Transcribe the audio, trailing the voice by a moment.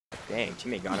Dang,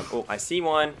 teammate got him. Oh, I see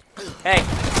one. Hey.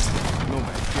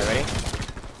 You ready?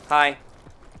 Hi.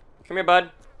 Come here,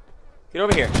 bud. Get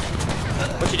over here.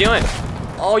 What you doing?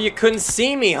 Oh, you couldn't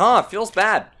see me, huh? Feels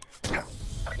bad.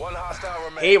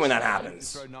 Hate when that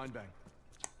happens.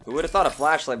 Who would have thought a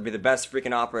flashlight would be the best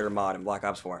freaking operator mod in Black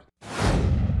Ops 4?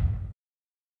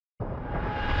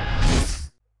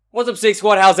 What's up, Sig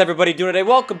Squad? How's everybody doing today?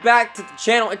 Welcome back to the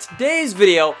channel. In today's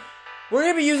video, we're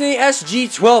going to be using the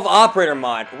SG12 operator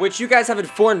mod, which you guys have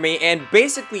informed me, and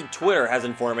basically Twitter has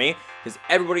informed me, because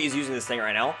everybody is using this thing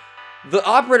right now. The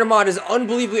operator mod is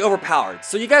unbelievably overpowered.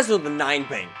 So you guys know the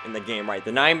 9-bang in the game, right?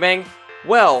 The 9-bang?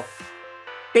 Well,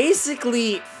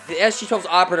 basically, the SG12's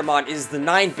operator mod is the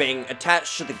 9-bang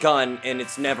attached to the gun, and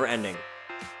it's never ending.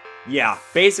 Yeah,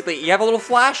 basically, you have a little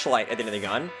flashlight at the end of the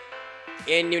gun,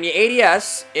 and when you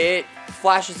ADS, it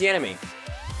flashes the enemy.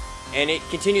 And it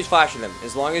continues flashing them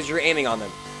as long as you're aiming on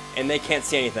them. And they can't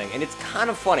see anything. And it's kind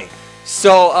of funny.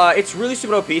 So, it's really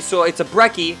super OP. So, it's a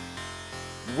brecci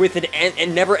with a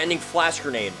never-ending flash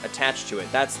grenade attached to it.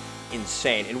 That's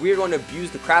insane. And we're going to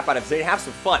abuse the crap out of it today and have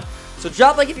some fun. So,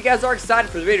 drop a like if you guys are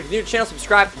excited for the video. If you're new to the channel,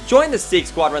 subscribe. Join the Sig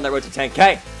Squad. Run that road to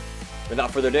 10K.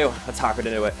 Without further ado, let's hop right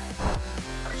into it.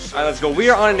 Alright, let's go. We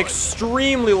are on an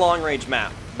extremely long-range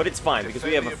map. But it's fine, because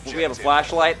we have a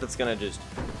flashlight that's going to just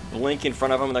blink in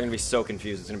front of them, and they're going to be so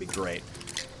confused. It's going to be great.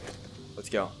 Let's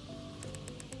go.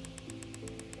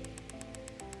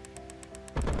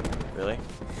 Really?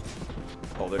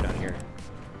 Oh, they're down here.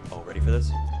 Oh, ready for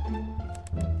this?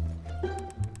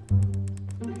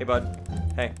 Hey, bud.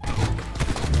 Hey.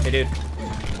 Hey, dude.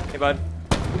 Hey, bud.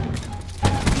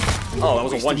 Oh, that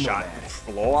was a one-shot.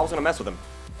 Lol, I was going to mess with him.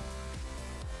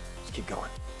 Just keep going.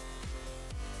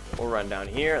 We'll run down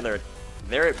here.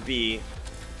 There it be.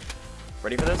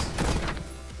 Ready for this?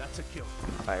 That's a kill.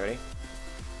 Alright, ready?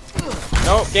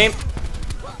 No, game.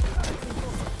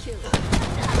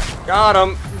 Got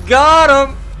him. Got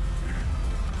him.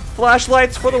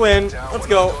 Flashlights for the win. Let's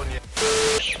go.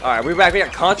 Alright, we're back. We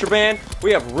got Contraband,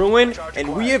 we have Ruin,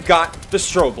 and we have got the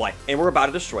Strobe Light. And we're about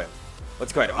to destroy him.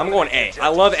 Let's go ahead. I'm going A. I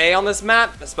love A on this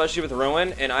map, especially with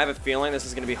Ruin, and I have a feeling this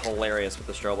is going to be hilarious with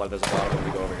the Strobe Light. There's a lot of them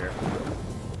we go over here.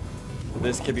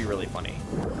 This could be really funny.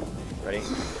 Ready?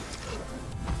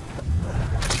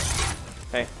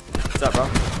 Hey, what's up, bro?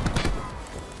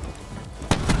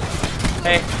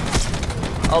 Hey.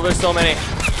 Oh, there's so many.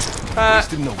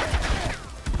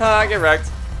 Get wrecked.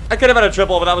 I could have had a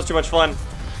triple, but that was too much fun.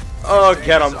 Oh,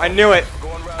 get him. I knew it.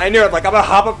 I knew it. Like, I'm gonna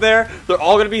hop up there. They're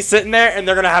all gonna be sitting there, and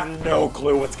they're gonna have no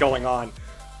clue what's going on.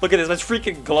 Look at this. It's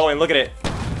freaking glowing. Look at it.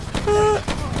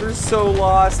 They're so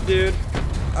lost, dude.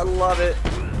 I love it.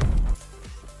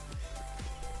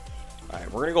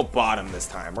 We're gonna go bottom this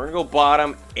time. We're gonna go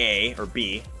bottom A or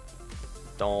B.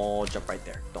 Don't jump right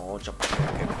there. Don't jump right there.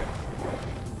 Okay, okay.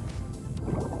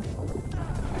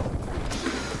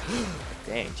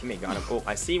 Dang, teammate got him. Oh,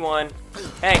 I see one.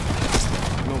 Hey.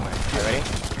 You ready?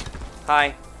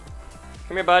 Hi.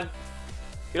 Come here, bud.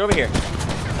 Get over here.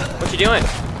 What you doing?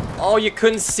 Oh, you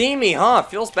couldn't see me, huh?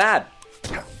 Feels bad.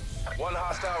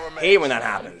 Hate when that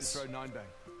happens.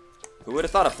 Who would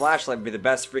have thought a flashlight would be the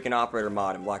best freaking operator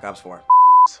mod in Black Ops 4?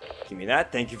 Give me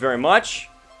that. Thank you very much.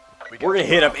 We're going to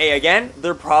hit up A again.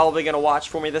 They're probably going to watch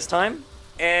for me this time.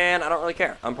 And I don't really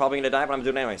care. I'm probably going to die, but I'm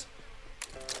doing it anyways.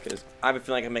 Because I have a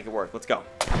feeling I can make it work. Let's go.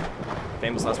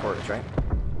 Famous last words, right?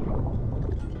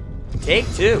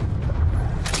 Take two.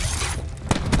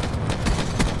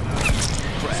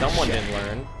 Someone didn't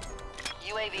learn.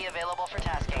 UAV available for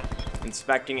tasking.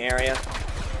 Inspecting area.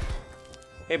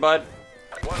 Hey, bud.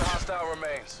 One hostile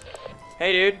remains.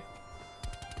 Hey, dude.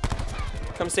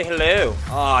 Come say hello.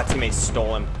 Ah, oh, teammate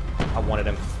stole him. I wanted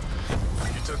him.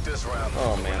 You took this round.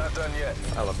 Oh man, we're not done yet.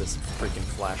 I love this freaking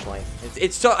flashlight.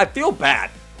 It's so I feel bad.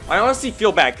 I honestly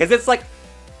feel bad because it's like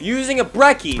using a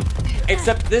brecci,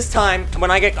 except this time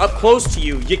when I get up close to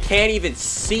you, you can't even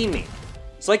see me.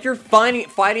 It's like you're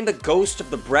fighting the ghost of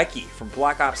the brecci from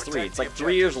Black Ops 3. It's like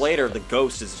 3 years later, the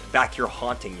ghost is back here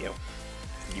haunting you.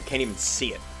 You can't even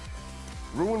see it.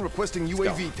 Ruin requesting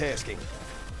UAV tasking.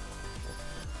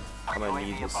 I'm gonna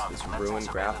need this Ruin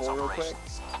grapple real quick.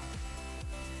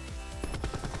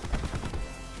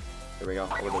 There we go.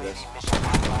 Look at this.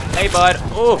 Hey, bud.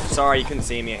 Oof. Sorry, you couldn't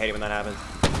see me. I hate it when that happens.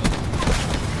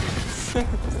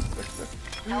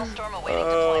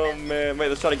 Oh man. Wait,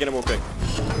 let's try to get him real quick.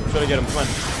 Let's try to get him. Come on.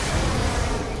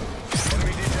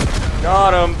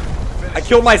 Got him. I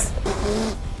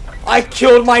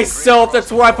killed myself.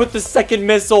 That's where I put the second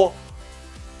missile.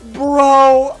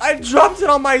 Bro, I dropped it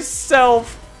on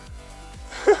myself.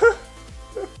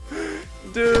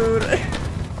 Dude.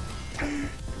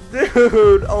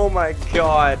 Dude, oh my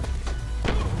god.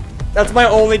 That's my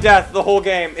only death the whole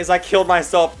game, is I killed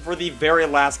myself for the very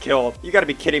last kill. You gotta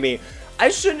be kidding me. I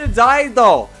shouldn't have died,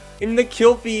 though. In the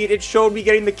kill feed, it showed me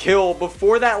getting the kill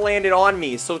before that landed on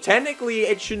me. So technically,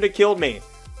 it shouldn't have killed me.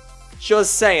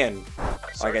 Just saying.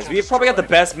 Alright, guys, we've probably got the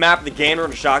best map in the game to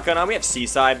run a shotgun on. We have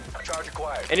Seaside.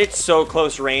 And it's so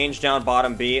close range down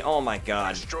bottom B. Oh my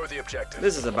god. Destroy the objective.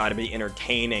 This is about to be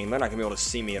entertaining. They're not gonna be able to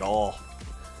see me at all.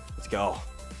 Let's go.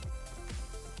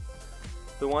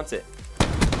 Who wants it?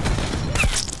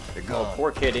 Oh,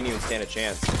 poor kid didn't even stand a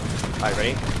chance. Alright,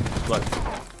 ready? Look.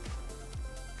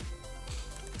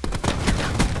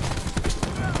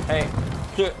 Hey.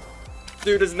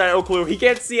 Dude doesn't have no clue. He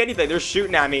can't see anything. They're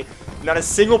shooting at me. Not a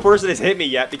single person has hit me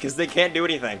yet because they can't do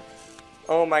anything.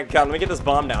 Oh my god, let me get this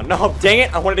bomb down. No, dang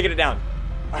it, I wanted to get it down.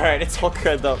 Alright, it's all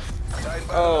good though.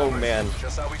 Oh man.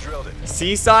 Just how we drilled it.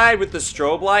 Seaside with the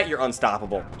strobe light, you're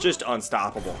unstoppable. Just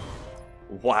unstoppable.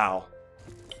 Wow.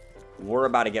 We're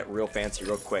about to get real fancy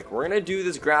real quick. We're gonna do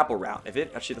this grapple route. If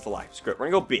it actually, that's a lie. Screw it.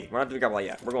 We're gonna go B. We're not doing grapple light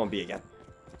yet. We're going B again.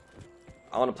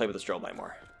 I want to play with the strobe light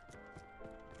more.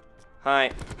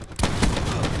 Hi.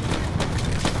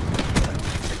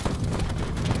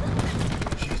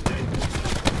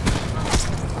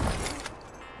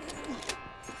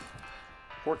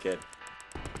 Poor kid.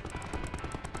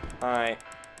 Hi.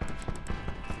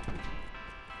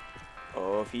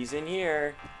 Oh, if he's in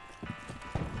here.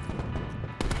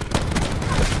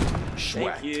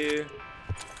 Thank you.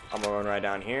 I'm gonna run right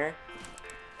down here.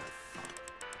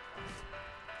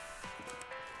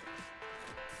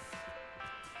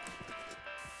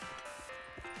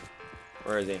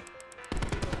 Where is he?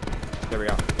 There we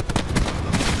go.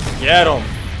 Get him!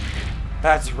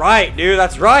 That's right, dude.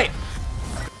 That's right. All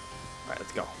right,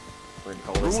 let's go. We're gonna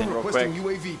call this in real quick.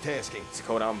 UAV tasking. Let's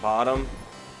go down bottom.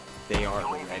 They aren't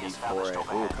ready for it.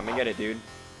 Ooh, come and get it, dude.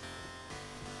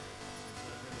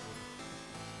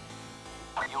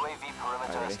 UAV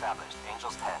perimeter ready? established.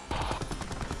 Angels 10.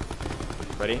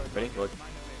 Ready? Ready? Look.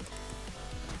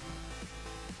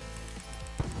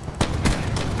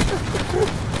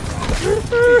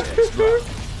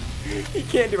 He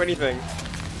can't do anything.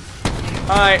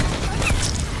 Hi.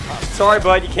 Sorry,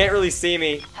 bud. You can't really see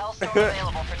me. Hellstorm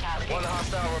available for tasking. One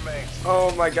hostile remains.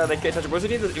 Oh my god, they can't touch him. Was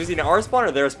he in our spawn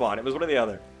or their spawn? It was one or the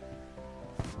other.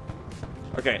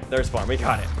 Okay, their spawn. We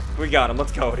got it. We got him.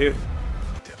 Let's go, dude.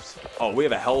 Oh, we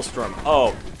have a Hellstorm.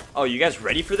 Oh, you guys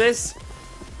ready for this?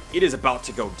 It is about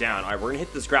to go down. All right, we're gonna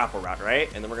hit this grapple route, right?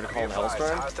 And then we're gonna call him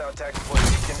Hellstorm. Hostile tactical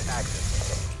beacon active.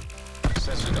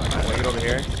 Alright, get over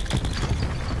here.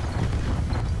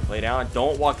 Lay down.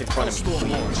 Don't walk in front of me,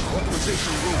 please.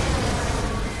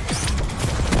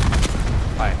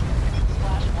 Alright.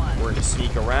 We're gonna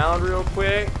sneak around real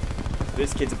quick.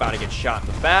 This kid's about to get shot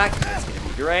in the back. That's gonna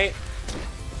be great.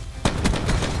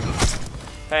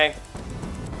 Hey.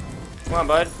 Come on,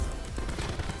 bud.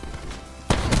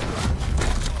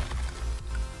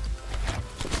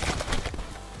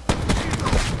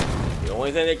 The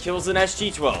only thing that kills an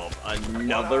SG12.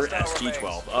 Another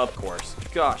SG12, of course.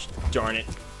 Gosh darn it.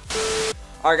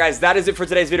 Alright guys, that is it for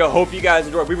today's video. Hope you guys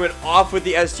enjoyed. We went off with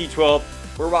the SG12.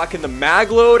 We're rocking the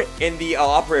mag load and the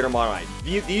operator mod.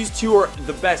 These two are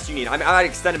the best you need. I had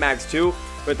extended mags too,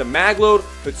 but the mag load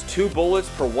puts 2 bullets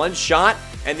per 1 shot,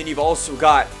 and then you've also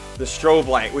got the strobe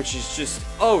light, which is just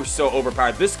so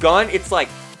overpowered. This gun, it's like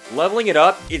leveling it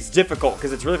up. It's difficult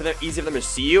because it's really easy for them to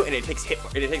see you, and it takes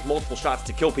multiple shots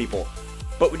to kill people.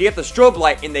 But when you have the strobe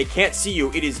light and they can't see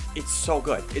you, it's so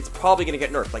good. It's probably gonna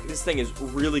get nerfed. Like, this thing is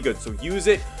really good, so use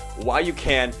it while you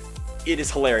can. It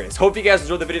is hilarious. Hope you guys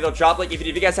enjoyed the video. Drop like if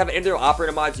you guys have any other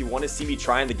operator mods you want to see me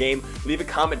try in the game, leave a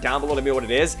comment down below to me what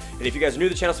it is. And if you guys are new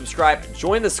to the channel, subscribe,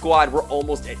 join the squad. We're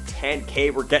almost at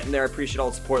 10K. We're getting there. I appreciate all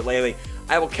the support lately.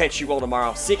 I will catch you all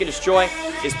tomorrow. Seek and destroy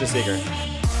is Pacificer.